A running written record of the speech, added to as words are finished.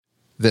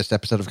This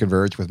episode of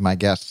Converge with my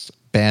guests,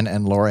 Ben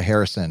and Laura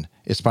Harrison,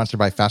 is sponsored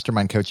by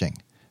Fastermind Coaching.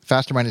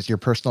 Fastermind is your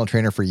personal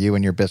trainer for you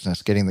and your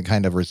business, getting the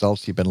kind of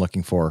results you've been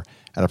looking for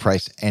at a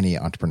price any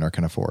entrepreneur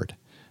can afford.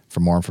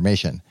 For more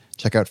information,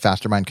 check out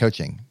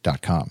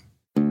fastermindcoaching.com.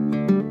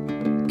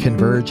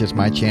 Converge is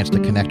my chance to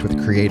connect with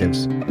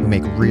creatives who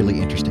make really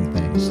interesting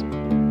things,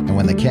 and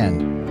when they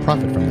can,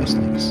 profit from those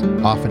things,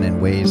 often in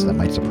ways that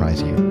might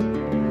surprise you.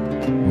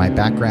 My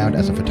background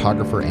as a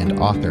photographer and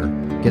author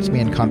gets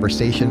me in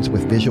conversations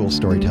with visual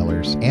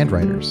storytellers and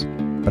writers,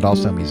 but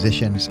also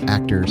musicians,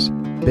 actors,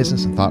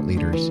 business and thought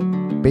leaders,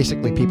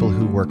 basically people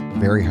who work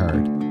very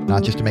hard,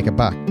 not just to make a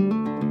buck,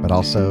 but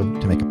also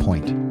to make a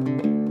point.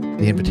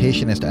 The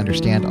invitation is to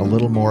understand a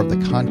little more of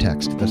the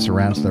context that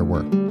surrounds their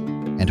work,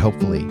 and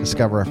hopefully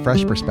discover a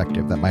fresh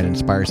perspective that might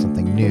inspire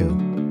something new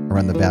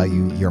around the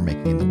value you're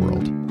making in the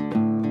world.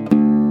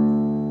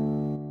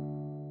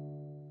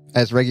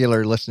 As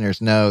regular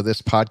listeners know,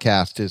 this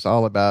podcast is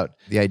all about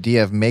the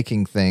idea of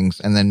making things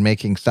and then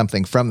making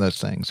something from those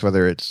things,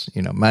 whether it's,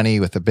 money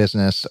with a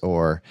business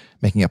or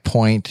making a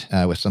point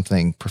with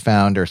something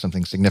profound or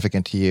something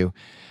significant to you.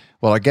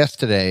 Well, our guests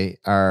today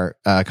are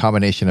a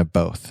combination of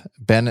both.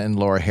 Ben and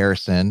Laura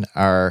Harrison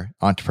are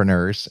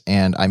entrepreneurs,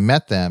 and I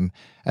met them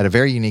at a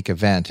very unique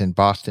event in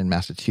Boston,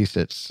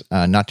 Massachusetts,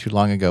 not too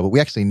long ago. But we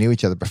actually knew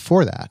each other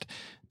before that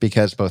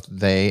because both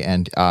they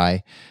and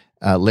I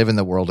live in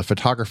the world of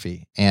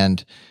photography.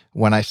 And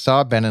when I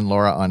saw Ben and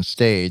Laura on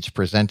stage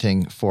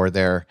presenting for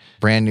their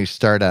brand new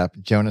startup,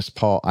 Jonas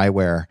Paul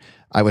Eyewear,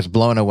 I was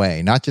blown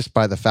away, not just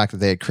by the fact that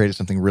they had created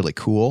something really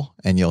cool,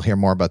 and you'll hear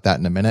more about that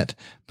in a minute,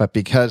 but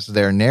because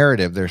their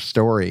narrative, their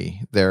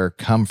story, their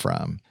come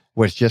from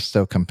was just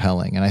so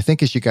compelling. And I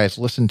think as you guys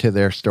listen to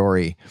their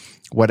story,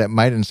 what it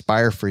might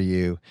inspire for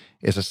you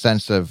is a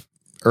sense of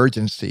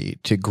urgency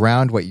to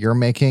ground what you're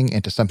making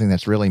into something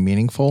that's really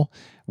meaningful,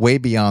 way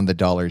beyond the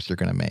dollars you're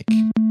going to make.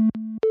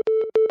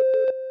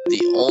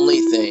 The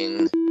only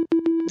thing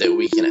that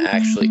we can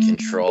actually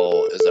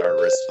control is our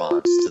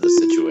response to the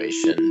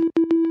situation.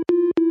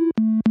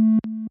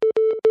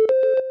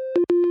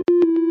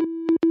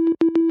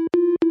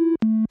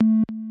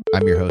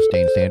 I'm your host,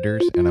 Dane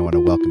Sanders, and I want to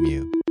welcome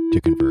you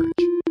to Converge.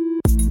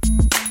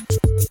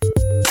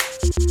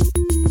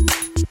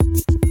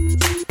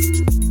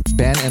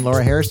 Ben and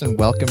Laura Harrison,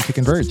 welcome to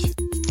Converge.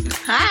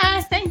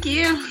 Hi, thank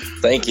you.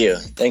 Thank you.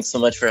 Thanks so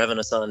much for having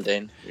us on,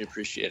 Dane. We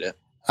appreciate it.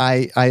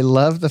 I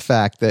love the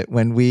fact that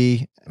when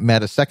we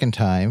met a second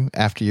time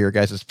after your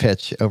guys'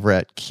 pitch over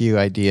at Q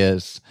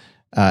Ideas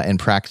in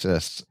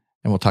Praxis,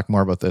 and we'll talk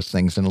more about those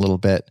things in a little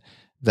bit,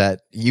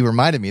 that you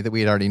reminded me that we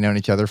had already known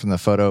each other from the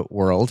photo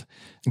world,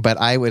 but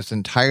I was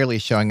entirely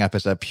showing up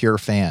as a pure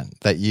fan,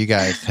 that you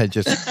guys had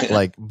just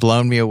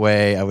blown me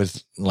away. I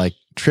was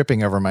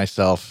tripping over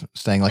myself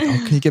saying oh,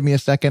 can you give me a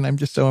second? I'm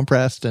just so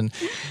impressed. And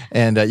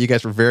you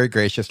guys were very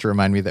gracious to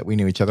remind me that we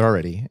knew each other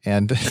already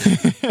and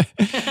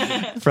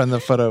from the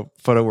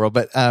photo world.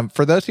 But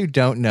for those who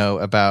don't know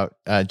about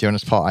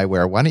Jonas Paul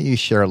Eyewear, why don't you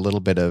share a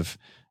little bit of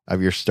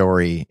your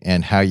story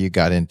and how you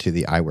got into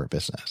the eyewear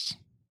business?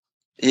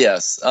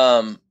 Yes.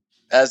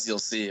 As you'll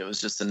see, it was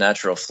just a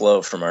natural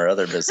flow from our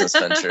other business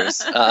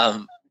ventures.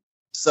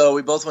 So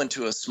we both went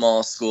to a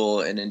small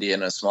school in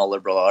Indiana, a small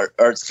liberal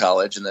arts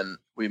college, and then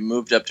we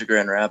moved up to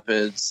Grand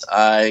Rapids.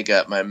 I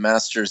got my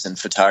master's in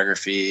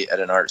photography at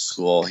an art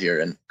school here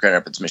in Grand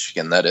Rapids,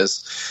 Michigan, that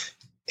is.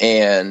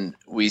 And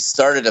we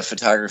started a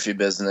photography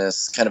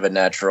business, kind of a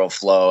natural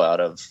flow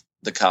out of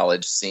the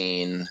college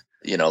scene.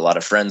 A lot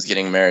of friends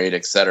getting married,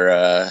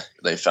 etc.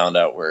 They found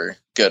out we're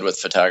good with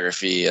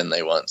photography and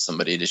they want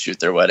somebody to shoot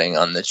their wedding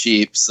on the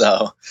cheap.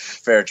 So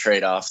fair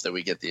trade-off that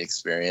we get the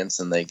experience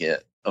and they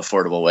get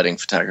affordable wedding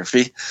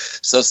photography.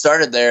 So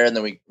started there, and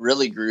then we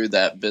really grew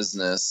that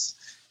business.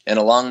 And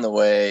along the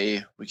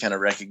way, we kind of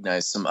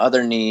recognized some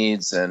other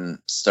needs and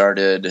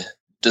started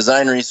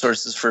design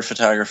resources for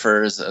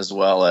photographers, as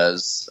well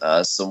as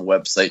some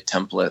website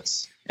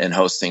templates and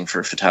hosting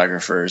for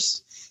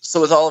photographers. So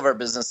with all of our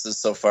businesses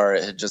so far,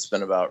 it had just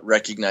been about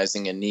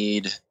recognizing a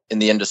need in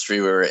the industry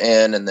we were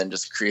in, and then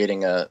just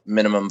creating a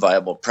minimum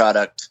viable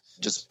product,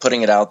 just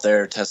putting it out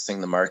there,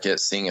 testing the market,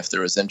 seeing if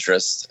there was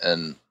interest.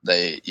 And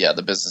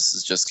the business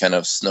has just kind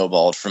of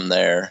snowballed from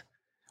there.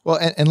 Well,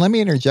 and let me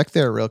interject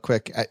there real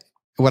quick.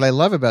 What I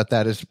love about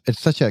that is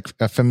it's such a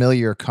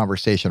familiar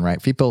conversation,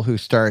 right? People who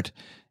start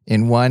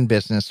in one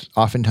business,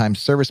 oftentimes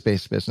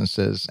service-based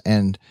businesses,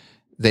 and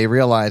they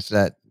realize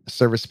that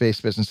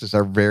service-based businesses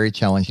are very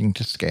challenging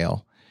to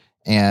scale.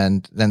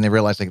 And then they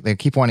realize they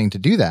keep wanting to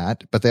do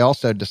that, but they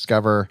also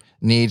discover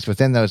needs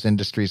within those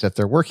industries that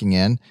they're working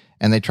in,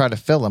 and they try to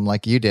fill them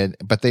like you did.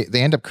 But they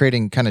end up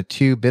creating kind of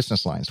two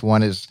business lines.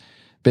 One is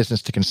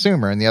business to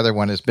consumer, and the other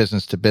one is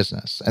business to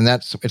business. And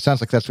it sounds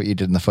like that's what you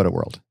did in the photo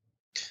world.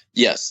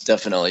 Yes,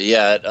 definitely.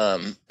 Yeah.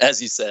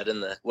 As you said, in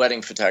the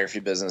wedding photography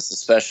business,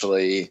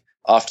 especially,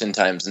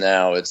 oftentimes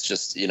now it's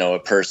just, a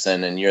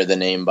person and you're the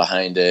name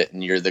behind it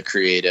and you're the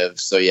creative.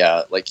 So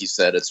yeah, like you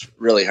said, it's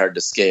really hard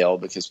to scale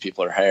because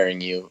people are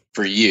hiring you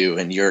for you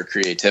and your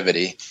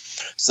creativity.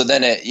 So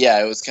then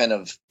it was kind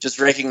of just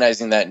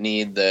recognizing that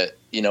need that,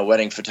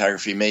 wedding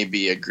photography may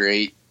be a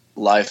great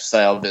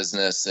lifestyle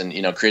business and,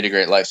 create a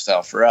great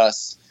lifestyle for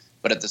us.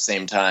 But at the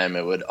same time,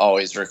 it would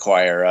always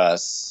require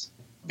us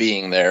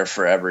being there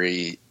for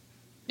every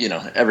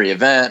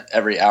event,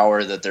 every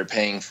hour that they're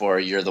paying for.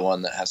 You're the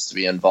one that has to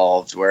be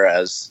involved.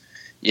 Whereas,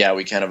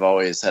 we kind of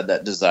always had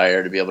that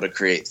desire to be able to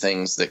create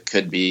things that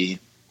could be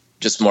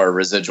just more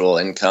residual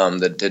income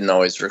that didn't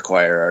always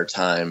require our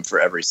time for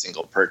every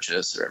single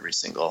purchase or every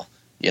single,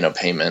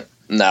 payment.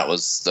 And that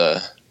was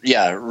the,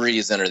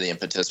 reason or the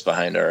impetus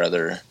behind our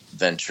other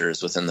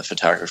ventures within the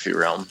photography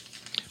realm.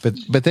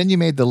 But then you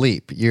made the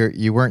leap.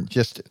 You weren't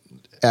just,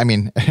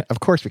 of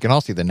course, we can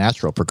all see the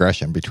natural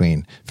progression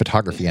between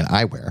photography and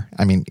eyewear.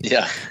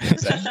 Yeah,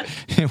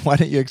 exactly. Why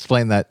don't you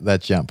explain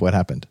that jump? What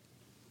happened?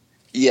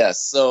 Yes.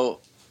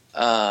 So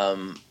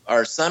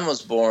our son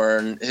was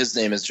born. His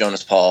name is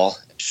Jonas Paul.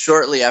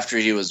 Shortly after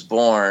he was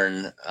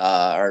born,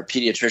 our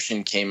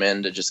pediatrician came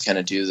in to just kind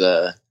of do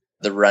the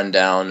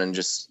rundown and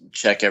just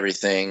check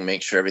everything,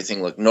 make sure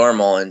everything looked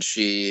normal. And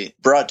she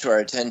brought to our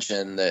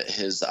attention that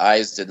his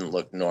eyes didn't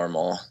look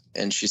normal.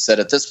 And she said,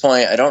 at this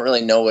point, I don't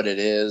really know what it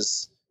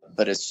is,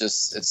 but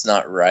it's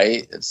not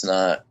right. It's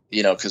not,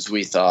 because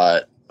we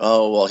thought,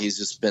 oh, well, he's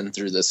just been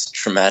through this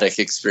traumatic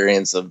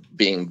experience of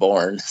being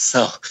born.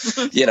 So,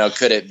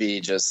 could it be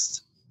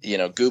just,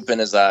 goop in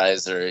his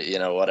eyes or,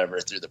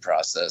 whatever through the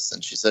process?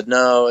 And she said,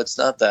 no, it's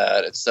not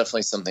that. It's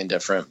definitely something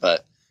different,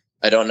 but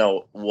I don't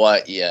know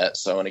what yet.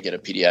 So I want to get a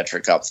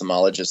pediatric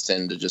ophthalmologist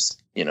in to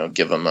just,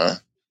 give him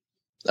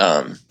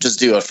just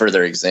do a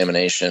further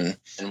examination.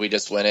 And we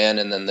just went in,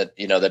 and then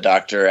the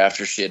doctor,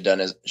 after she had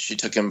done it, she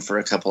took him for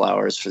a couple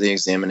hours for the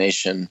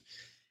examination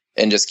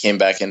and just came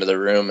back into the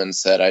room and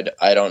said,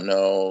 I don't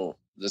know.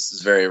 This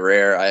is very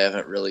rare. I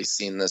haven't really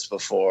seen this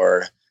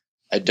before.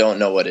 I don't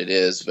know what it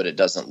is, but it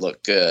doesn't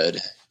look good.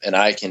 And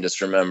I can just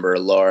remember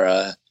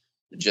Laura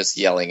just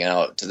yelling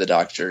out to the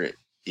doctor,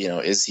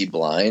 is he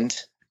blind?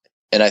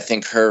 And I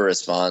think her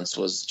response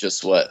was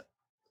just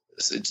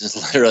it just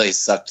literally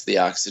sucked the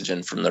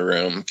oxygen from the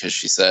room, because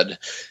she said,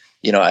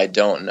 I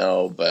don't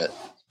know, but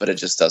it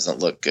just doesn't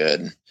look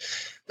good.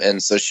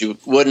 And so she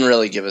wouldn't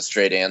really give a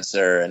straight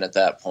answer. And at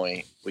that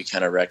point, we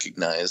kind of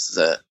recognized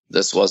that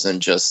this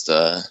wasn't just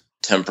a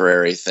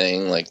temporary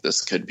thing. Like,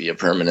 this could be a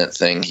permanent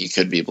thing. He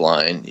could be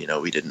blind.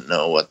 We didn't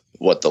know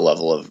what the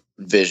level of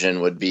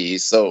vision would be.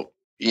 So,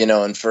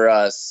 and for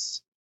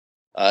us,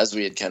 as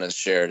we had kind of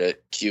shared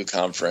at Q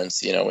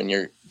Conference, when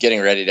you're getting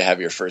ready to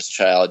have your first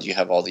child, you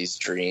have all these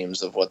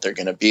dreams of what they're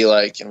going to be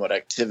like and what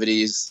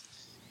activities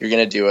you're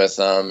going to do with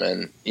them.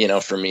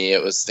 And, for me,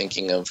 it was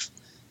thinking of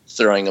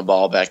throwing a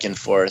ball back and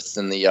forth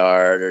in the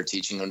yard, or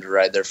teaching them to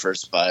ride their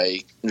first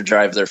bike, or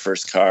drive their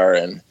first car.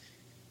 And,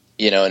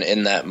 and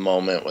in that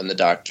moment when the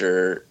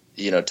doctor,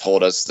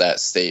 told us that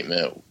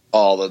statement,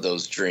 all of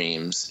those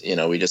dreams,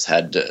 we just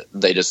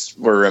they just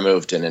were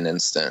removed in an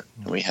instant.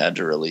 We had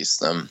to release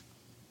them.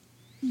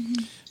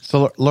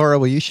 So, Laura,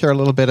 will you share a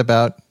little bit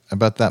about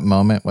that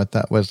moment, what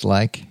that was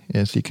like,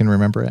 as you can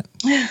remember it?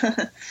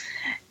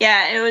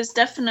 Yeah, it was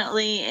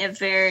definitely a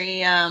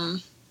very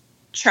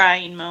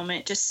trying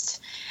moment.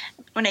 Just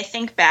when I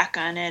think back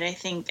on it, I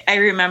think I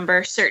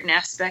remember certain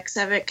aspects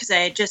of it, because I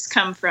had just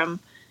come from,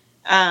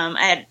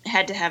 I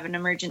had to have an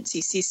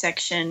emergency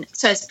C-section.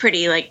 So I was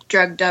pretty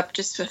drugged up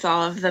just with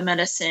all of the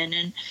medicine.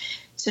 And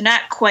so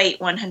not quite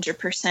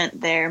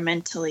 100% there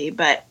mentally,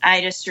 but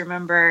I just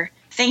remember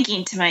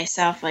thinking to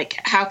myself,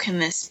 how can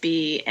this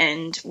be?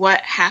 And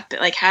what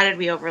happened? How did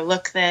we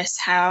overlook this?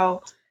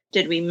 How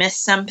did we miss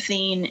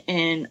something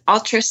in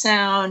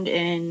ultrasound?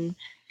 And,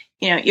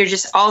 you're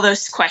just, all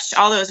those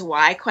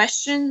why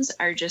questions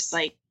are just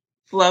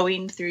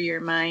flowing through your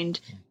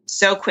mind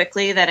so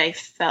quickly that I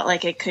felt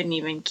like I couldn't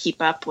even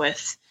keep up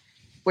with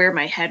where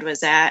my head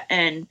was at.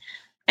 And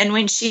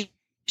when she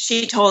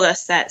told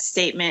us that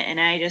statement, and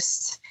I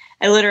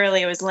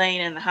literally was laying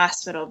in the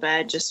hospital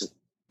bed, just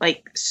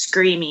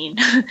screaming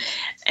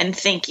and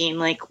thinking,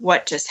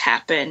 what just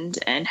happened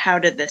and how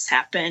did this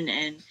happen?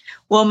 And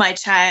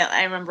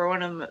I remember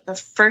one of the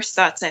first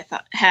thoughts I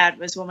had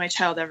was, will my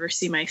child ever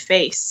see my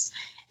face?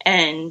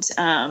 And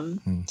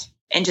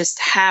just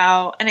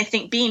how, and I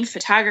think being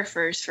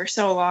photographers for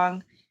so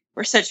long,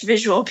 we're such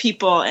visual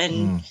people.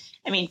 And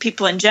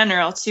people in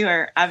general too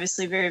are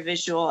obviously very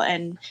visual.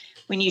 And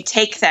when you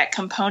take that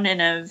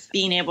component of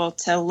being able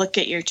to look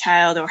at your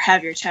child, or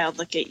have your child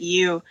look at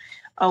you,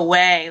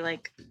 away,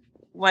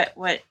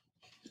 what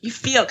you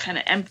feel kind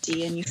of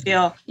empty, and you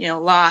feel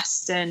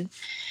lost. And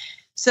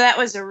so that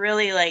was a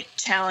really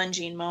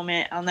challenging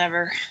moment. I'll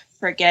never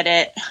forget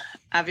it.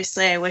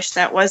 Obviously, I wish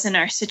that wasn't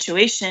our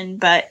situation,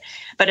 but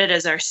it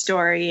is our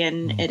story,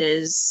 and it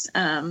is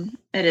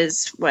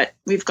what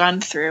we've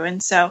gone through.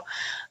 And so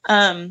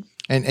and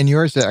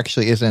yours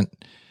actually isn't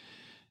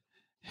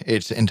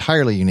it's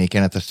entirely unique,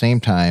 and at the same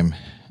time,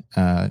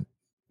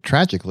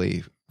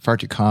 tragically, far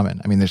too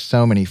common. I mean, there's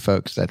so many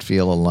folks that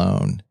feel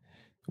alone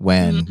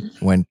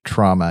when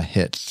trauma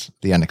hits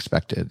the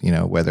unexpected.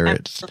 Whether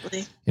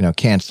Absolutely. it's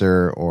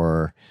cancer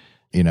or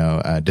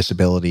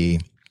disability,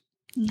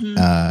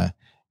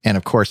 and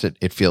of course,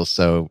 it feels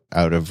so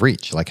out of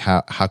reach. Like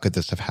how could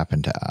this have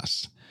happened to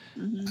us?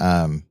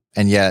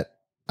 And yet,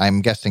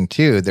 I'm guessing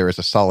too, there is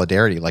a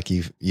solidarity. Like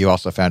you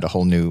also found a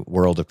whole new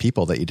world of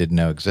people that you didn't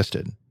know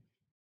existed.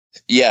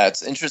 Yeah,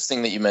 it's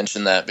interesting that you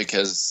mentioned that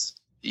because,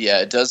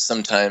 it does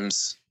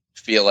sometimes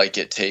feel like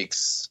it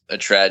takes a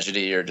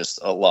tragedy or just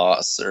a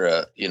loss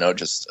or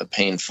just a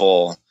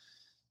painful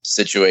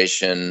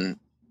situation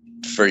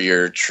for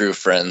your true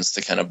friends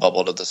to kind of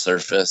bubble to the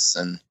surface.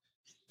 And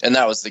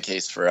that was the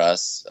case for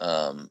us.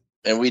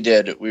 And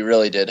we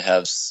really did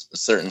have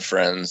certain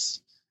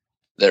friends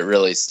that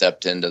really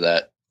stepped into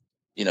that,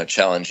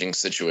 challenging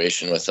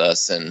situation with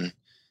us and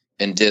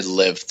did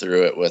live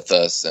through it with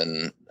us.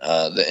 And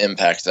the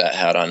impact that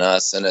had on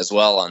us and as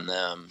well on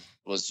them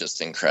was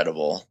just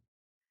incredible.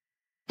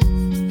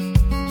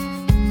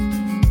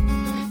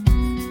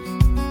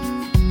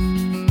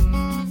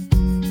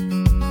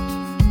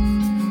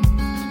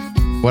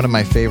 One of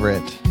my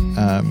favorite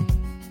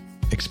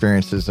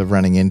experiences of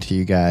running into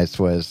you guys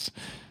was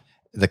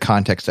the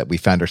context that we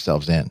found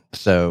ourselves in.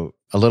 So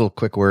a little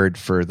quick word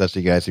for those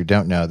of you guys who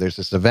don't know, there's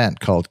this event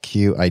called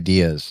Q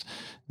Ideas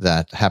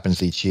that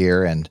happens each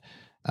year. And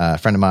a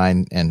friend of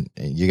mine, and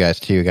you guys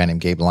too, a guy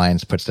named Gabe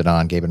Lyons puts it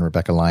on, Gabe and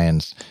Rebecca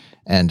Lyons.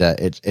 And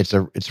it's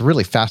a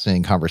really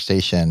fascinating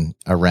conversation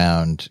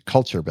around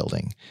culture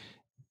building.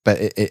 But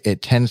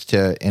it tends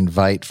to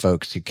invite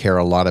folks who care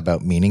a lot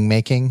about meaning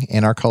making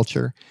in our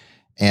culture.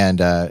 And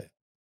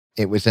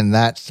it was in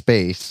that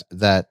space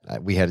that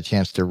we had a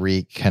chance to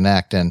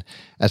reconnect. And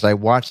as I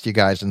watched you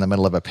guys in the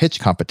middle of a pitch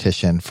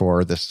competition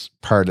for this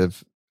part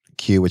of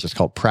Q, which is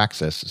called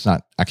Praxis, it's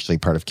not actually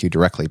part of Q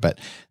directly, but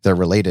they're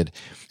related.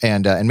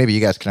 And maybe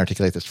you guys can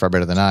articulate this far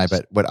better than I.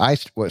 But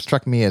what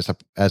struck me as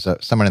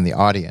someone in the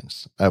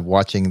audience of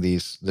watching the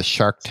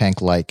Shark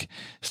Tank like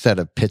set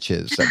of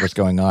pitches that was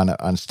going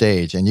on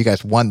stage, and you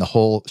guys won the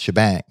whole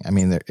shebang. I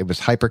mean, it was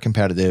hyper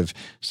competitive,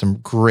 some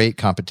great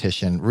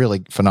competition,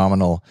 really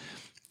phenomenal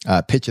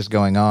pitches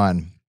going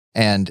on.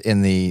 And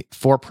in the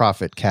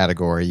for-profit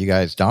category, you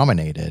guys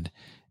dominated.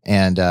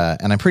 And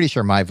I'm pretty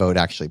sure my vote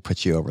actually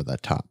puts you over the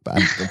top.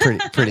 I'm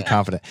pretty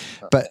confident.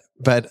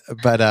 But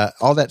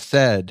all that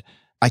said,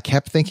 I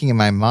kept thinking in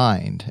my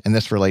mind, and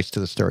this relates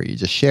to the story you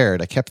just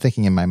shared. I kept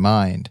thinking in my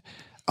mind,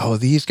 oh,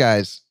 these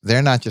guys,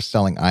 they're not just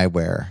selling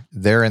eyewear;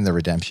 they're in the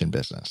redemption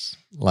business.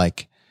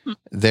 Like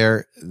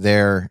they're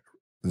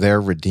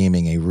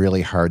redeeming a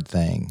really hard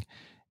thing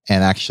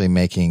and actually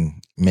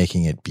making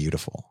it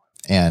beautiful.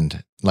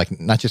 And like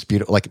not just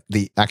beautiful, like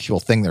the actual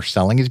thing they're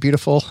selling is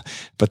beautiful,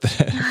 but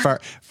the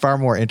far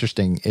more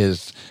interesting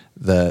is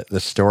the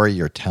story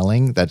you're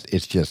telling. That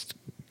it's just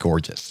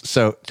gorgeous.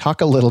 So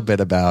talk a little bit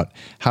about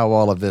how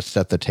all of this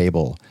set the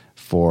table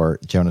for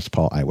Jonas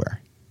Paul Eyewear.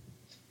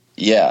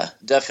 Yeah,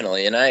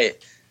 definitely. And I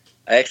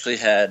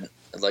actually I'd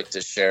like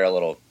to share a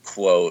little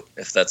quote,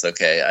 if that's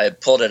okay. I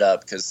pulled it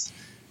up because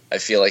I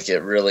feel like it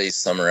really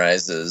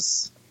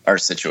summarizes our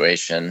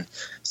situation.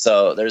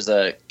 So there's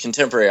a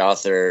contemporary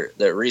author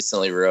that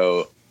recently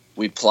wrote,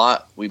 "We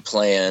plot, we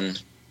plan,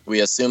 we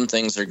assume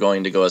things are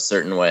going to go a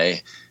certain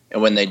way,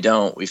 and when they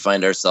don't, we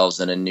find ourselves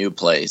in a new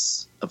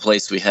place, a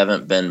place we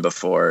haven't been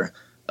before,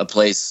 a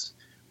place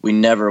we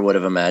never would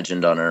have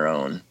imagined on our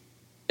own.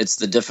 It's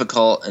the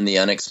difficult and the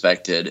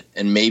unexpected,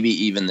 and maybe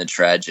even the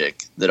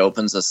tragic, that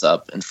opens us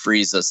up and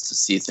frees us to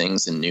see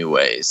things in new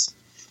ways.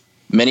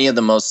 Many of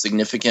the most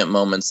significant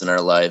moments in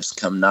our lives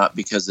come not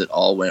because it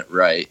all went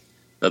right,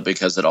 but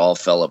because it all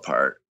fell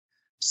apart.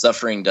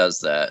 Suffering does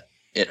that.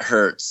 It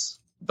hurts,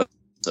 but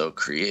also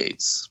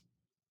creates."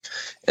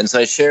 And so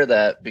I share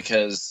that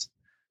because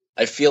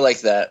I feel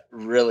like that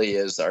really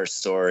is our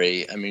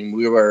story. I mean,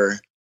 we were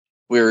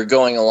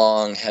going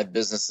along, had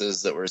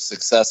businesses that were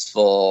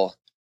successful,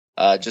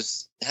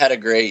 just had a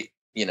great,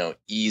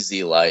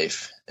 easy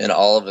life. And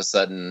all of a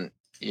sudden,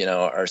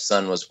 our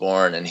son was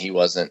born and he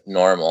wasn't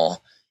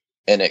normal.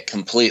 And it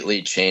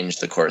completely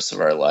changed the course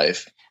of our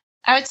life.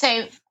 I would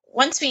say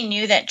once we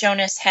knew that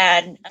Jonas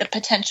had the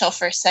potential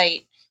for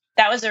sight,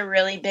 that was a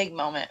really big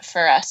moment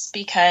for us,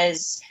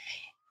 because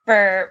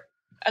for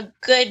a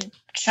good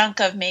chunk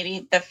of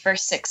maybe the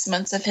first 6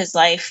 months of his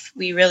life,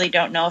 we really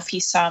don't know if he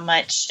saw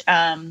much,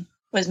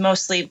 was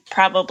mostly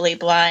probably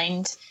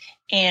blind.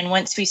 And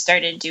once we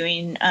started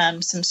doing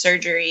some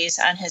surgeries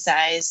on his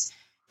eyes,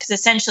 because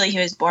essentially he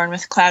was born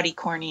with cloudy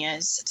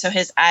corneas, so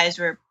his eyes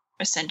were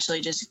essentially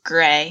just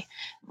gray.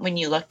 When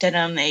you looked at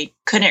them, they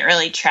couldn't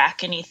really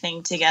track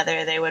anything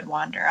together. They would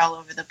wander all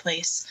over the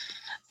place.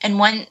 And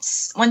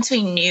once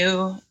we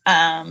knew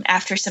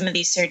after some of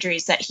these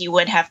surgeries that he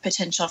would have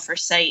potential for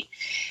sight,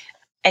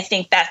 I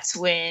think that's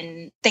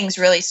when things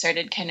really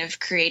started kind of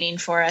creating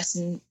for us.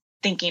 And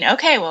thinking,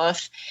 okay, well,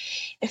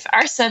 if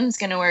our son's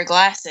going to wear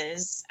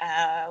glasses,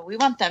 we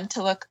want them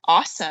to look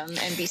awesome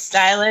and be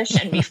stylish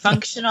and be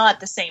functional at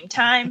the same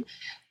time.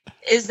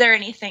 Is there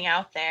anything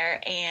out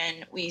there?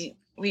 And we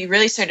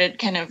really started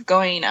kind of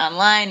going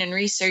online and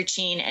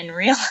researching and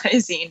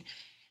realizing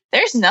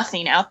there's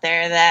nothing out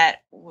there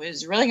that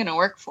was really going to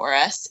work for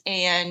us.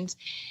 And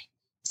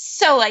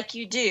so like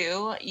you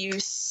do, you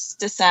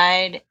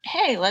decide,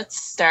 hey, let's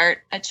start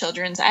a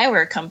children's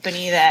eyewear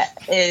company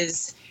that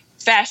is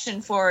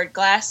fashion forward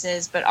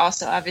glasses, but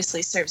also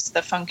obviously serves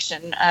the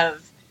function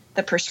of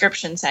the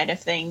prescription side of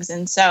things.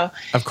 And so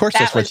of course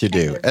that's what you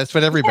do. That's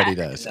what everybody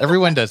does.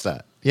 Everyone does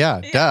that.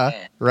 Yeah, duh.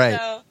 Right.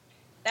 So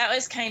that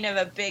was kind of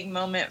a big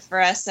moment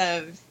for us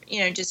of,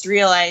 just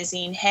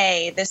realizing,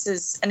 hey, this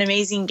is an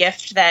amazing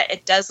gift that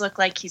it does look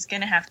like he's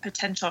going to have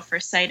potential for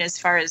sight. As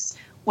far as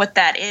what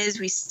that is,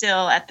 we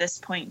still at this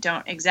point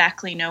don't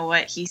exactly know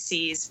what he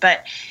sees,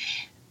 but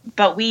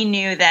we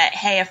knew that,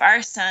 hey, if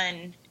our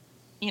son,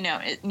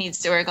 it needs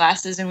to wear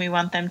glasses and we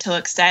want them to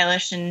look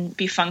stylish and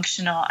be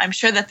functional, I'm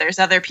sure that there's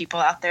other people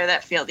out there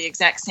that feel the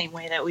exact same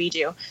way that we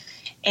do.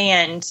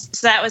 And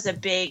so that was a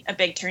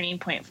big turning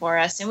point for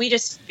us. And we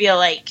just feel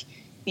like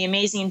the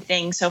amazing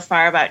thing so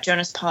far about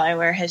Jonas Paul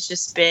Eyewear has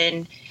just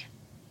been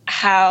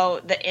how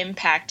the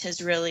impact has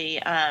really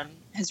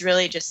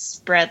just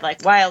spread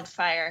like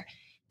wildfire,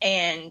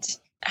 and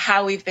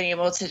how we've been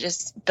able to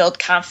just build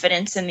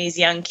confidence in these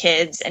young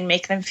kids and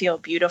make them feel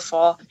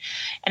beautiful.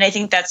 And I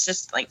think that's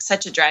just like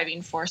such a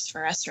driving force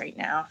for us right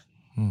now.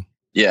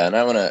 Yeah. And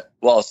I want to,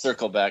 I'll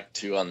circle back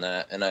too on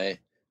that. And I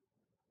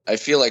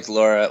feel like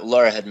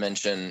Laura had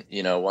mentioned,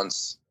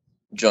 once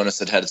Jonas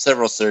had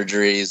several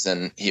surgeries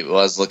and he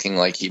was looking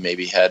like he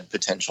maybe had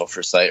potential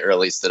for sight, or at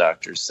least the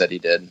doctors said he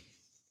did.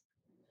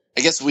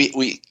 I guess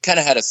we kind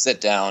of had to sit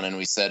down and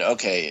we said,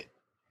 okay,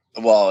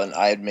 well, and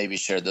I had maybe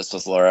shared this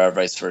with Laura or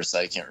vice versa.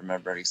 I can't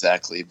remember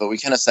exactly, but we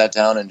kind of sat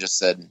down and just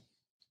said,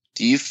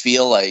 do you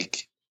feel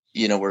like,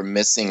 we're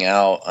missing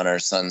out on our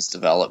son's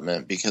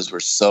development because we're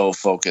so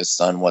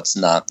focused on what's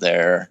not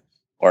there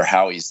or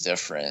how he's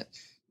different?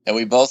 And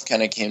we both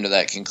kind of came to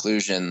that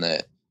conclusion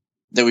that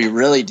we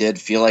really did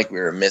feel like we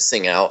were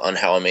missing out on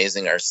how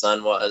amazing our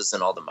son was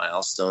and all the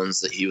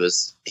milestones that he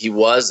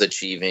was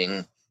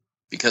achieving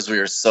because we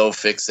were so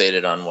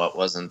fixated on what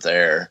wasn't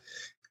there.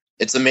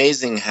 It's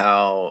amazing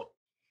how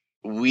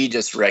we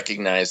just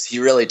recognized he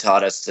really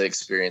taught us to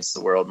experience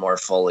the world more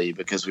fully,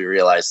 because we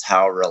realized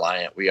how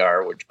reliant we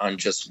are on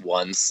just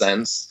one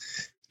sense,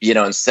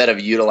 instead of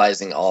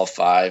utilizing all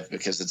five,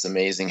 because it's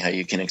amazing how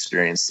you can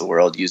experience the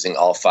world using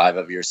all five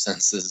of your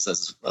senses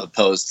as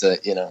opposed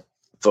to,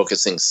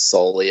 focusing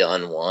solely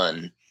on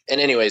one.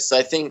 And anyway, so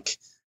I think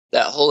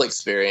that whole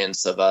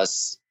experience of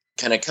us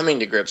kind of coming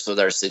to grips with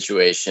our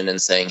situation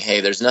and saying,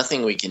 hey, there's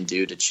nothing we can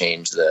do to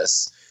change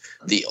this.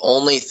 The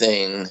only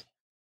thing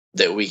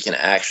that we can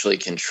actually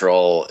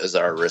control is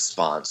our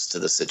response to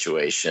the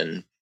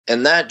situation.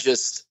 And that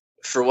just,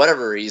 for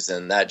whatever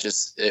reason,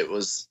 it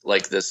was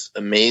like this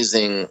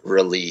amazing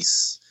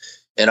release.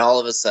 And all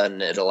of a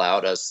sudden it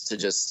allowed us to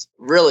just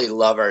really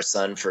love our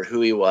son for who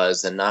he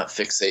was and not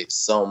fixate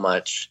so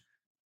much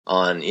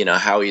on,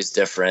 how he's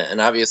different.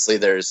 And obviously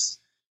there's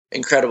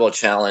incredible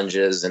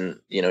challenges, and,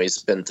 he's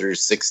been through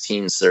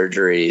 16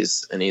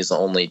 surgeries and he's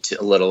only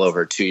a little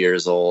over 2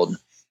 years old.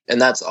 And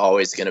that's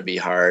always going to be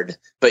hard,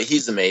 but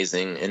he's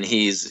amazing. And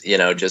he's,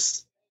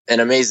 just an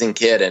amazing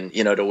kid. And,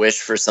 to wish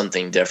for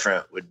something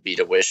different would be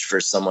to wish for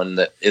someone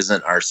that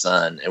isn't our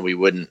son. And we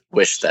wouldn't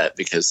wish that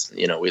because,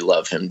 we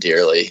love him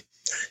dearly.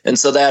 And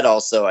so that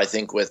also, I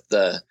think, with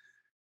the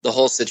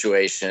whole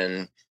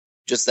situation,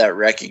 just that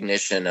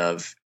recognition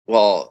of,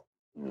 well,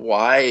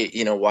 why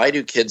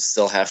do kids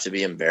still have to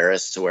be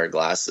embarrassed to wear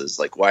glasses?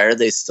 Like, why are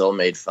they still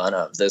made fun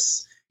of?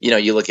 This,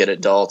 you look at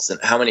adults and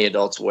how many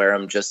adults wear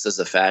them just as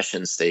a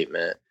fashion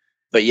statement.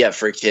 But yet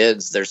for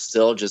kids, they're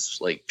still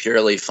just like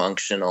purely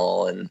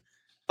functional and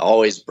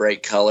always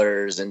bright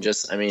colors and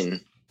just,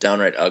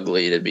 downright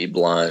ugly, to be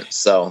blunt.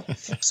 So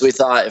we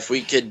thought if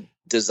we could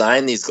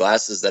design these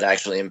glasses that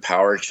actually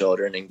empower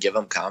children and give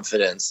them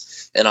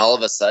confidence, and all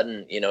of a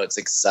sudden, it's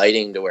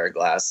exciting to wear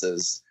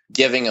glasses,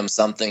 giving them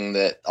something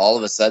that all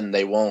of a sudden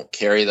they won't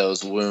carry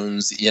those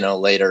wounds,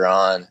 later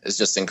on, is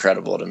just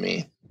incredible to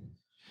me.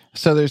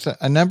 So there's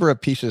a number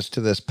of pieces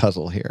to this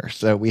puzzle here.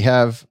 So we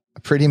have a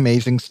pretty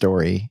amazing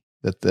story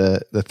that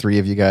the three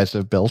of you guys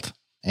have built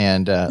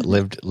and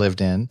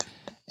lived in,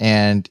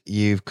 and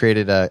you've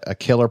created a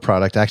killer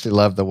product. I actually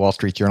love the Wall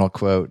Street Journal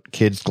quote,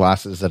 "Kids'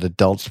 glasses that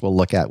adults will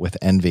look at with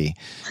envy."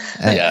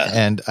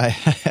 And I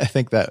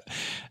think that,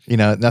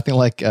 nothing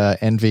like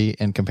envy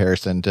in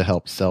comparison to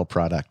help sell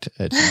product.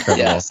 It's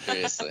incredible. Yeah,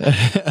 seriously.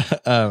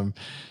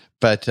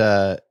 But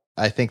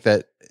I think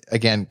that,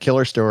 again,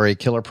 killer story,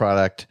 killer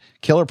product,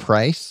 killer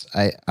price.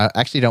 I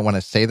actually don't want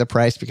to say the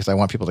price because I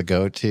want people to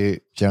go to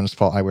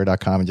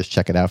jonaspauleyewear.com and just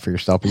check it out for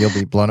yourself, but you'll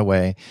be blown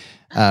away.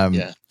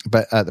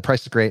 But the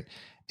price is great.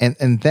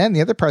 And then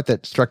the other part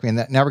that struck me,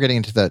 and now we're getting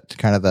into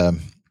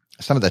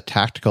some of the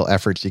tactical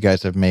efforts you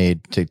guys have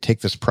made to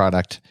take this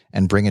product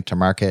and bring it to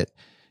market.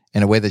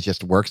 in a way that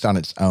just works on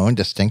its own,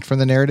 distinct from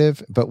the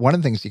narrative. But one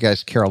of the things you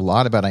guys care a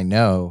lot about, I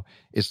know,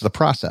 is the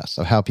process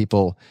of how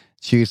people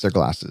choose their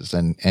glasses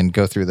and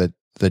go through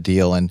the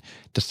deal. And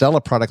to sell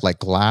a product like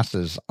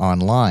glasses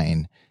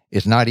online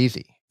is not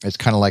easy. It's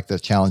kind of like the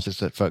challenges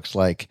that folks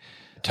like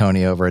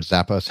Tony over at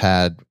Zappos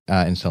had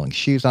in selling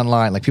shoes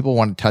online. Like people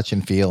want to touch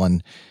and feel,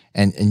 and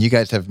you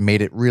guys have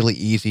made it really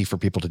easy for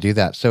people to do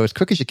that. So as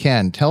quick as you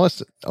can, tell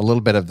us a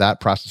little bit of that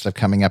process of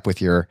coming up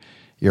with your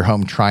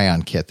home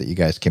try-on kit that you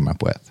guys came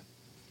up with.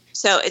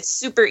 So it's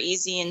super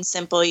easy and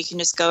simple. You can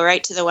just go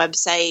right to the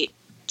website,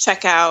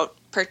 check out,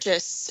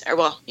 purchase, or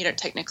well, you don't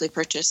technically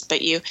purchase,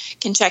 but you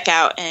can check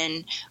out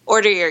and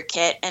order your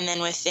kit. And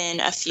then within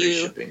a few,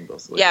 Free shipping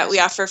both ways. Yeah, we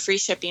offer free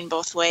shipping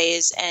both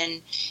ways.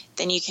 And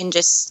then you can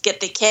just get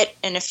the kit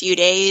in a few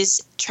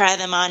days, try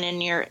them on in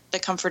the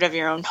comfort of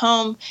your own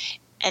home,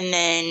 and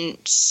then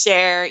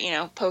share,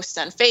 post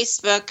on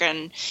Facebook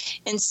and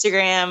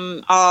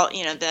Instagram, all,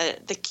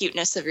 the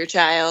cuteness of your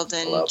child,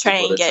 and allow try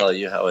people and to tell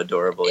you how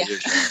adorable your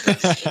child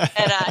is.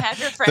 and have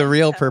your friends The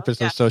real know.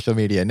 purpose of social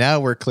media. Now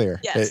we're clear.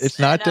 Yes. It's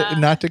not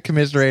to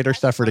commiserate or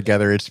suffer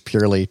together. It's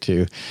purely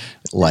to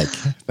like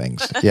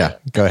things. Yeah,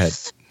 go ahead.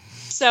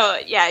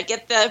 So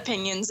get the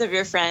opinions of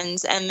your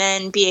friends, and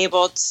then be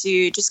able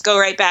to just go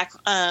right back.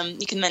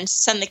 You can then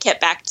send the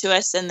kit back to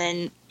us, and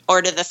then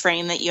order the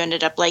frame that you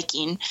ended up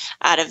liking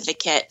out of the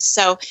kit.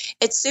 So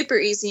it's super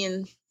easy,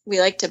 and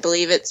we like to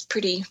believe it's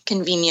pretty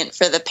convenient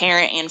for the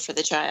parent and for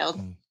the child.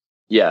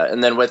 Yeah,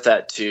 and then with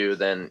that too,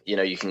 then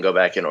you can go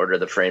back and order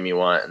the frame you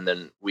want, and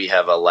then we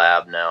have a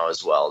lab now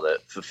as well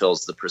that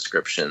fulfills the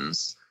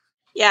prescriptions.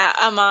 Yeah,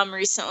 a mom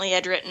recently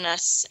had written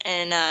us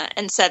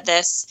and said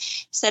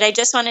this. Said, I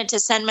just wanted to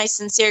send my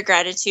sincere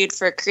gratitude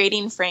for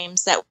creating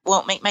frames that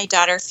won't make my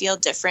daughter feel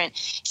different.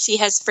 She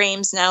has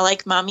frames now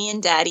like mommy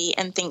and daddy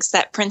and thinks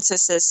that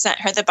princesses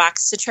sent her the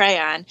box to try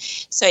on.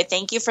 So I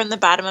thank you from the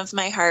bottom of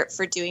my heart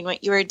for doing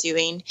what you are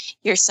doing.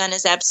 Your son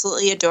is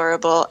absolutely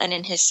adorable, and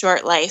in his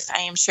short life,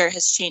 I am sure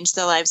has changed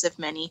the lives of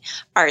many,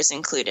 ours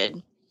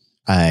included.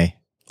 I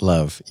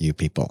love you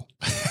people.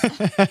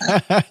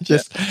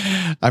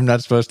 I'm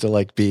not supposed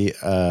to be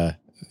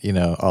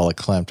all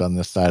clamped on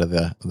this side of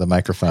the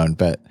microphone,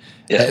 but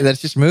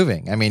that's just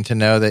moving. I mean, to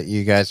know that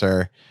you guys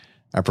are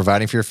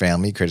providing for your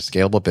family, you create a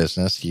scalable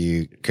business,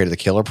 you created a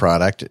killer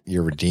product,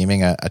 you're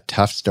redeeming a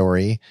tough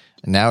story.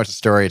 And now it's a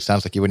story, it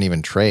sounds like you wouldn't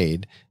even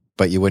trade,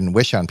 but you wouldn't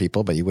wish on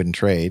people, but you wouldn't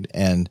trade.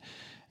 And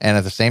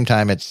at the same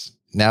time, it's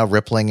now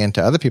rippling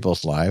into other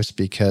people's lives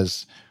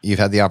because you've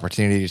had the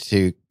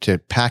opportunity to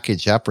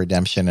package up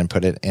redemption and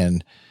put it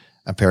in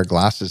a pair of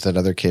glasses that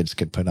other kids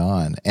could put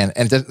on. And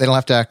they don't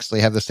have to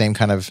actually have the same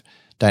kind of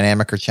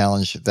dynamic or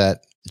challenge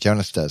that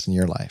Jonas does in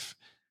your life.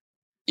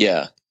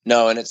 Yeah,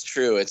 no, and it's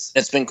true.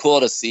 It's been cool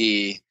to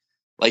see,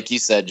 like you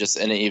said, just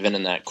even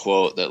in that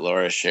quote that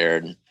Laura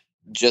shared,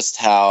 just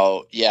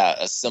how,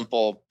 a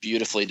simple,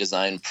 beautifully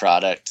designed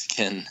product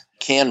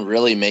can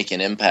really make an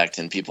impact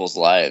in people's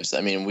lives. I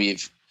mean,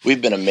 we've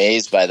been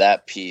amazed by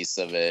that piece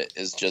of it,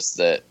 is just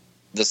that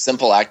the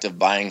simple act of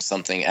buying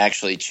something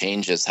actually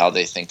changes how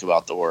they think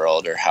about the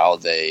world or how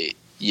they,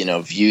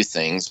 view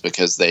things,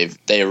 because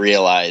they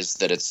realize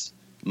that it's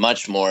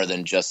much more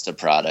than just a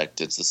product.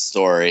 It's a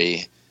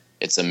story,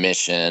 it's a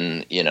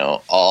mission,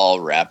 all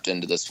wrapped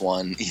into this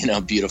one,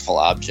 beautiful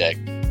object.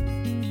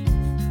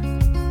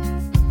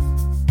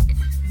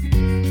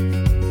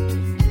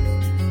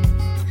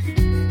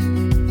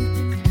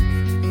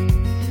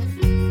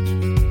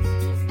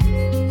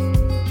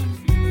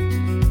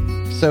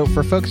 So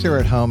for folks who are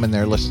at home and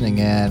they're listening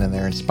in and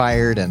they're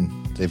inspired and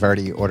they've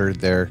already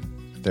ordered their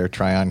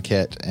try-on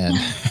kit and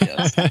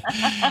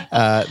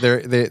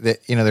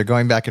they're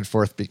going back and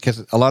forth,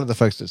 because a lot of the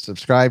folks that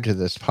subscribe to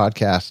this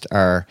podcast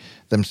are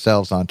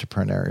themselves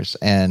entrepreneurs,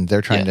 and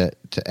they're trying to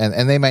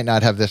and they might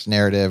not have this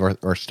narrative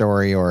or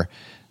story or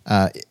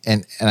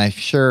and I'm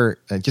sure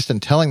just in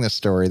telling this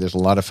story, there's a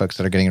lot of folks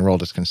that are getting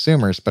enrolled as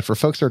consumers, but for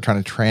folks who are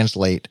trying to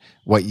translate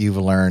what you've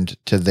learned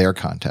to their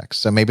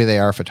context. So maybe they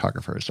are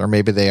photographers, or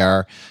maybe they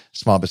are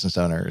small business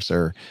owners,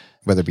 or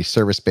whether it be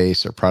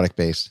service-based or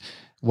product-based.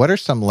 What are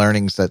some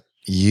learnings that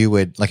you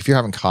would, like if you're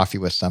having coffee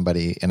with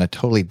somebody in a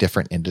totally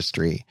different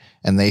industry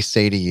and they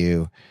say to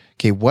you,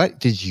 okay, what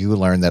did you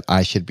learn that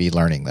I should be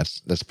learning?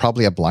 That's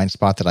probably a blind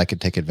spot that I could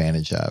take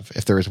advantage of.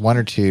 If there was one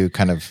or two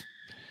kind of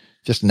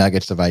just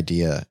nuggets of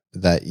idea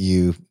that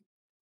you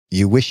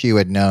wish you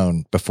had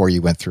known before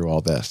you went through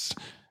all this,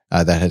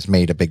 that has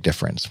made a big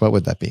difference, what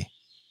would that be?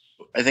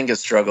 I think a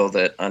struggle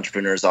that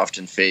entrepreneurs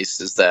often face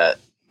is that,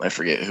 I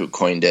forget who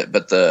coined it,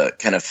 but the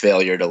kind of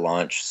failure to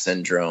launch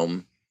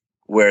syndrome,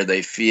 where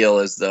they feel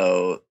as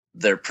though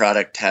their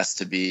product has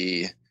to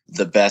be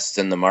the best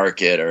in the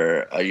market,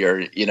 or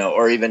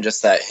or even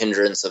just that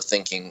hindrance of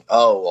thinking,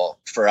 oh, well,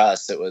 for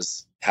us, it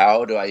was,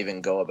 how do I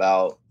even go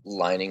about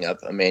lining up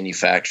a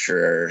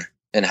manufacturer,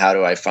 and how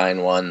do I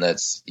find one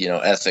that's,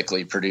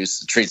 ethically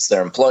treats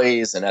their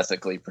employees and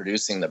ethically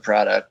producing the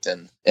product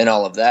and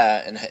all of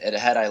that. And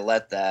had I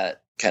let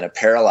that kind of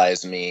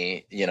paralyzed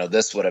me,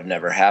 this would have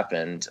never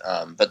happened.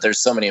 But there's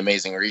so many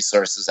amazing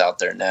resources out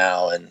there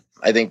now. And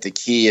I think the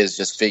key is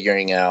just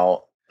figuring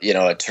out,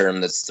 a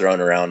term that's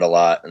thrown around a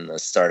lot in the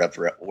startup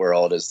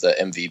world is the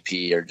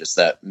MVP, or just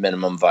that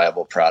minimum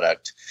viable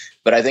product.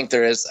 But I think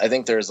there is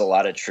a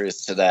lot of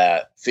truth to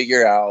that.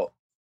 Figure out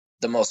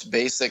the most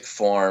basic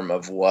form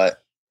of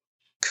what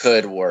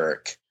could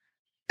work,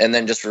 and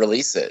then just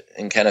release it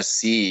and kind of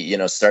see,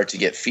 start to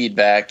get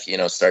feedback,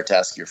 start to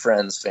ask your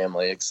friends,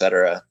 family,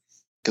 etc.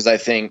 Because I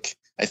think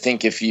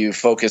if you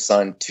focus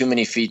on too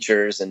many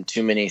features and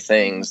too many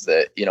things,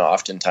 that,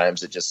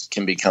 oftentimes it just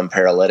can become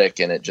paralytic,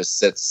 and it just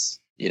sits,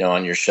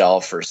 on your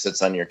shelf or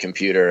sits on your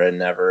computer and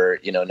never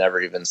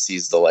even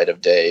sees the light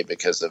of day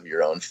because of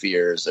your own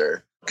fears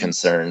or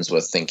concerns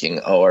with thinking,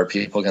 oh, are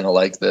people going to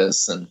like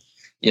this? And,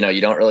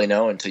 you don't really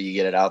know until you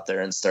get it out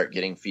there and start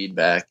getting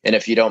feedback. And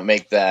if you don't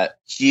make that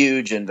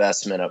huge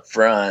investment up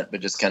front,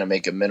 but just kind of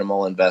make a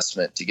minimal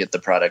investment to get the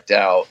product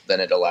out, then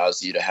it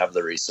allows you to have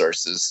the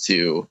resources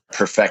to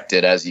perfect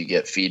it as you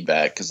get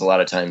feedback. Because a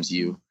lot of times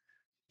you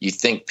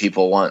think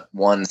people want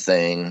one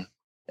thing,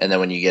 and then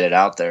when you get it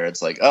out there,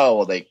 it's like, oh,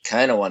 well, they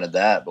kind of wanted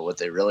that, but what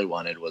they really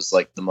wanted was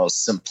like the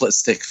most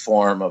simplistic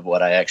form of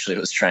what I actually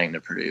was trying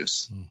to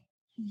produce.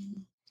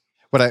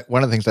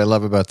 One of the things I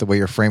love about the way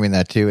you're framing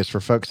that too is for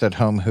folks at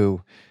home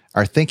who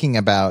are thinking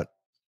about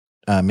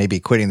maybe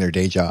quitting their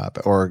day job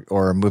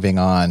or moving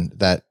on,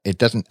 that it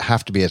doesn't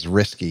have to be as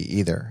risky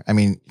either. I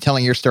mean,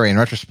 telling your story in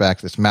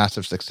retrospect, this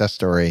massive success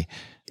story,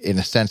 in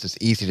a sense, is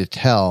easy to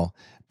tell,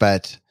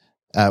 but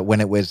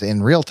when it was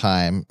in real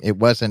time, it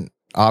wasn't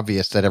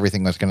obvious that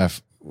everything was going to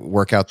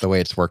work out the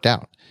way it's worked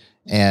out.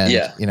 And,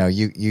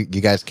 you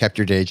guys kept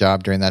your day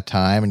job during that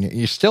time, and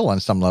you're still on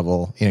some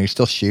level, you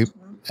still shoot,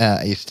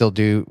 you still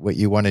do what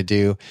you want to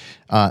do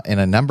in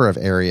a number of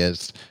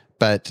areas.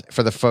 But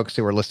for the folks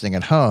who are listening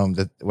at home,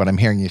 what I'm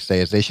hearing you say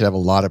is they should have a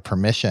lot of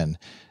permission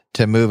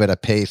to move at a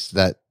pace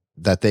that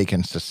they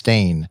can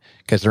sustain,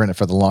 because they're in it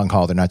for the long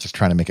haul. They're not just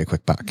trying to make a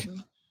quick buck.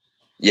 Mm-hmm.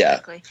 Yeah.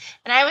 Exactly.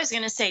 And I was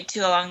going to say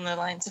too, along the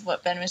lines of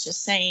what Ben was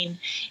just saying,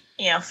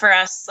 for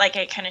us, like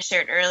I kind of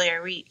shared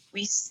earlier, we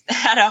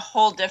had a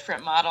whole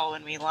different model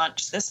when we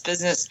launched this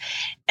business,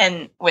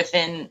 and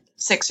within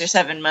 6 or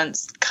 7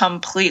 months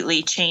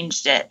completely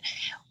changed it,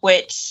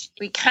 which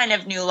we kind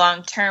of knew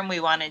long term we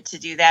wanted to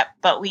do that,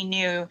 but we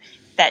knew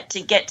that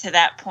to get to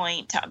that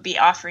point, to be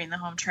offering the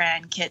home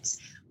try-on kits,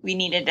 we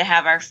needed to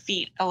have our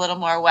feet a little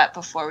more wet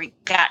before we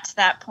got to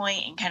that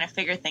point and kind of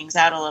figure things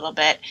out a little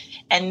bit.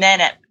 And then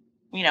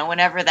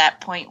whenever that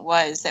point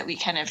was that we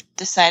kind of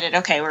decided,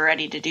 okay, we're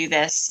ready to do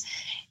this.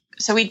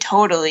 So we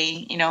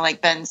totally,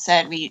 like Ben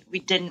said, we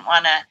didn't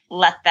want to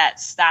let that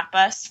stop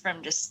us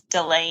from just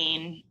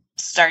delaying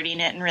starting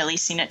it and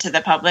releasing it to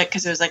the public,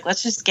 because it was like,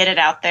 let's just get it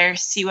out there,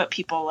 see what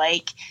people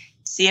like,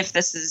 see if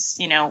this is,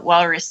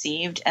 well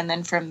received. And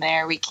then from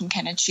there, we can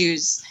kind of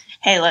choose,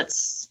 hey,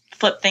 let's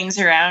flip things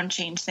around,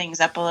 change things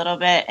up a little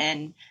bit.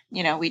 And,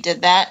 we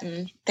did that,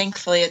 and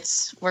thankfully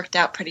it's worked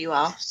out pretty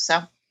well.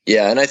 So.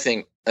 Yeah. And I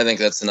think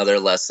that's another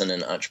lesson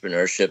in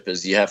entrepreneurship,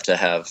 is you have to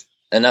have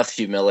enough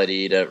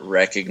humility to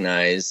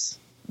recognize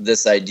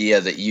this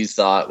idea that you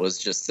thought was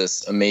just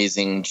this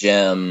amazing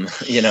gem,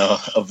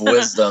 of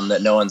wisdom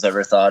that no one's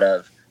ever thought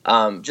of.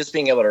 Just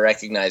being able to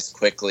recognize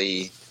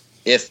quickly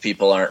if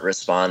people aren't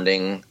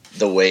responding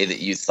the way that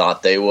you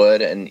thought they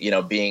would, and,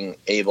 being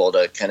able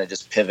to kind of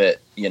just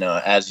pivot,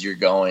 as you're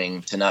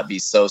going, to not be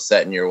so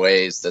set in your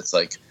ways that's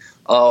like,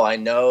 oh, I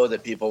know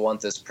that people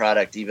want this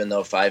product, even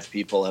though 5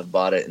 people have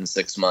bought it in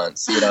 6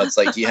 months. It's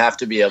like you have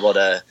to be able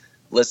to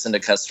listen to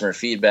customer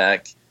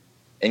feedback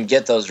and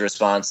get those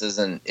responses,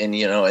 and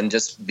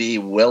just be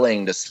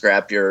willing to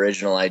scrap your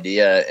original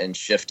idea and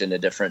shift in a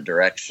different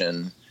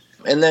direction.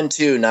 And then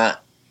too,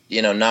 not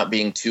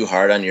being too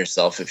hard on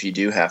yourself if you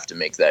do have to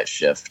make that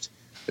shift,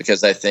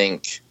 because I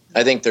think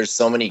there's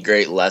so many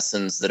great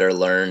lessons that are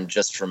learned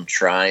just from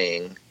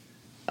trying.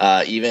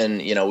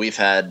 Even, we've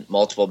had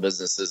multiple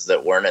businesses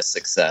that weren't a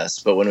success,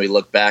 but when we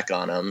look back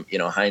on them,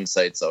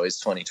 hindsight's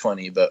always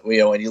 20/20. But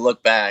when you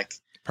look back,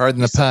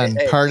 pardon the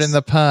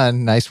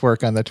pun. Nice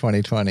work on the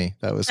 20/20.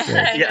 That was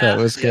good. Yeah, that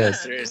was good. Yeah,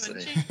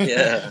 seriously.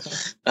 Yeah.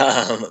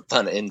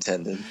 Pun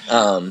intended.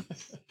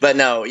 But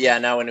no, yeah.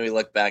 Now when we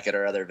look back at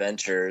our other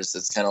ventures,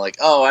 it's kind of like,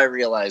 oh, I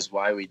realized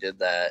why we did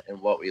that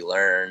and what we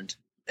learned.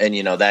 And,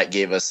 that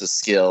gave us a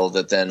skill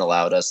that then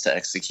allowed us to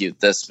execute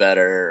this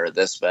better or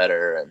this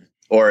better.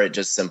 Or it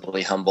just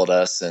simply humbled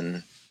us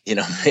and,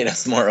 made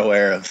us more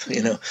aware of,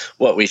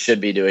 what we should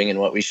be doing and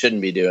what we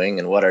shouldn't be doing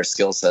and what our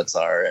skill sets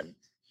are, and,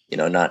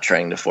 not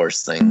trying to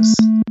force things.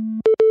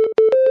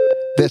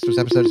 This was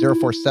episode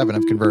 047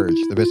 of Converge,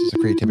 the Business of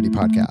Creativity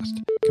podcast.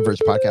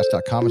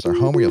 ConvergePodcast.com is our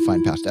home where you'll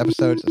find past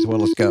episodes, as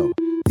well as Go,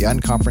 the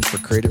unconference for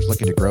creatives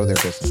looking to grow their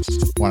business.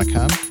 Want to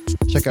come?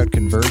 Check out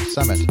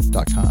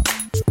ConvergeSummit.com.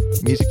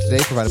 Music today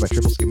provided by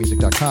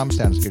TripleSkipMusic.com.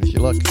 Sound as good as you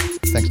look.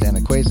 Thanks to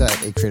Anna Queza at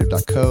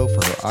acreative.co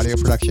for her audio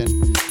production.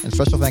 And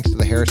special thanks to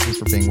the Harrisons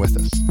for being with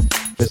us.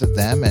 Visit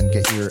them and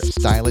get your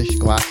stylish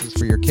glasses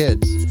for your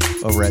kids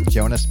over at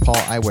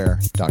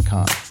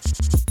JonasPaulEyewear.com.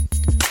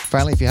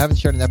 Finally, if you haven't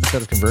shared an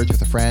episode of Converge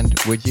with a friend,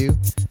 would you?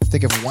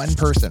 Think of one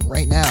person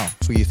right now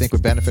who you think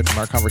would benefit from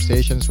our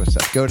conversations with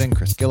Seth Godin,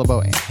 Chris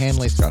Guillebeau, Anne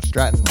Hanley, Strauss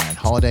Stratton, Ryan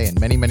Holiday,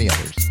 and many, many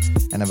others,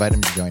 and invite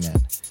them to join in.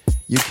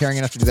 You caring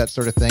enough to do that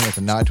sort of thing is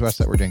a nod to us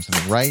that we're doing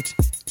something right.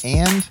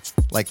 And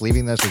like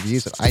leaving those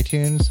reviews at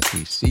iTunes,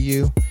 we see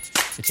you.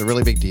 It's a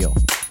really big deal.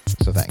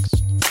 So thanks.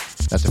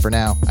 That's it for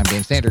now. I'm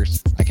Dane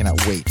Sanders. I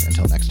cannot wait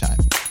until next time.